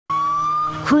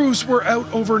Crews were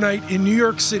out overnight in New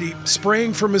York City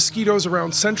spraying for mosquitoes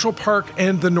around Central Park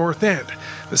and the North End.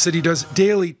 The city does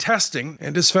daily testing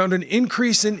and has found an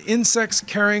increase in insects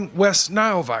carrying West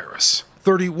Nile virus.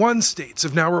 31 states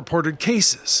have now reported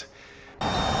cases.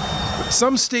 But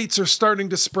some states are starting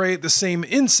to spray the same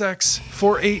insects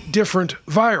for a different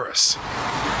virus.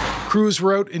 Crews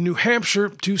were out in New Hampshire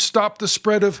to stop the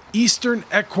spread of eastern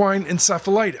equine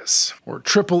encephalitis, or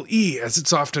triple E as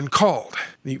it's often called.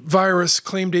 The virus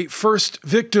claimed a first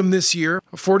victim this year,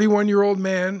 a 41-year-old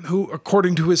man who,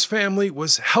 according to his family,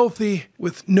 was healthy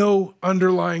with no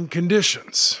underlying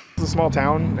conditions. It's a small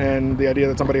town, and the idea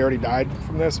that somebody already died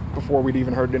from this before we'd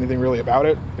even heard anything really about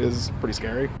it is pretty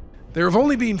scary. There have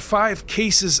only been 5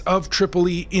 cases of triple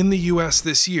E in the U.S.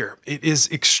 this year. It is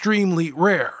extremely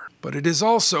rare. But it is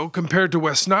also, compared to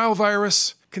West Nile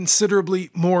virus,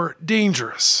 considerably more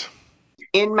dangerous.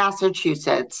 In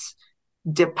Massachusetts,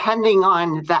 depending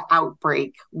on the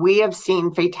outbreak, we have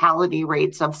seen fatality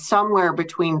rates of somewhere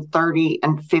between 30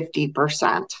 and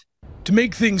 50%. To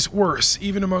make things worse,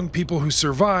 even among people who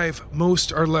survive,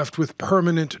 most are left with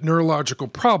permanent neurological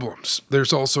problems.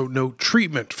 There's also no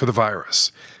treatment for the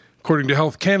virus. According to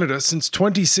Health Canada, since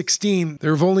 2016, there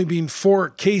have only been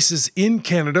 4 cases in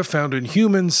Canada found in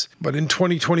humans, but in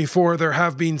 2024, there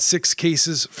have been 6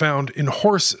 cases found in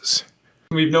horses.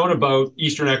 We've known about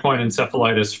eastern equine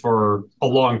encephalitis for a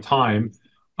long time.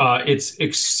 It's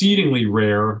exceedingly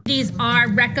rare. These are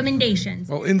recommendations.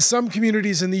 Well, in some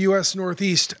communities in the U.S.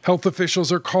 Northeast, health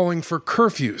officials are calling for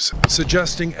curfews,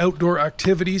 suggesting outdoor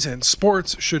activities and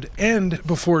sports should end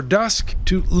before dusk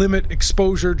to limit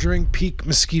exposure during peak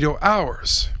mosquito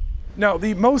hours. Now,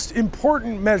 the most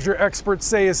important measure experts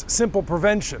say is simple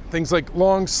prevention, things like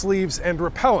long sleeves and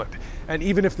repellent. And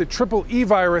even if the triple E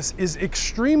virus is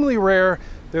extremely rare,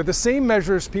 they're the same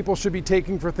measures people should be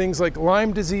taking for things like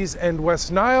Lyme disease and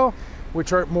West Nile,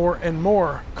 which are more and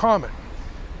more common.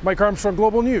 Mike Armstrong,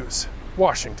 Global News,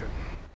 Washington.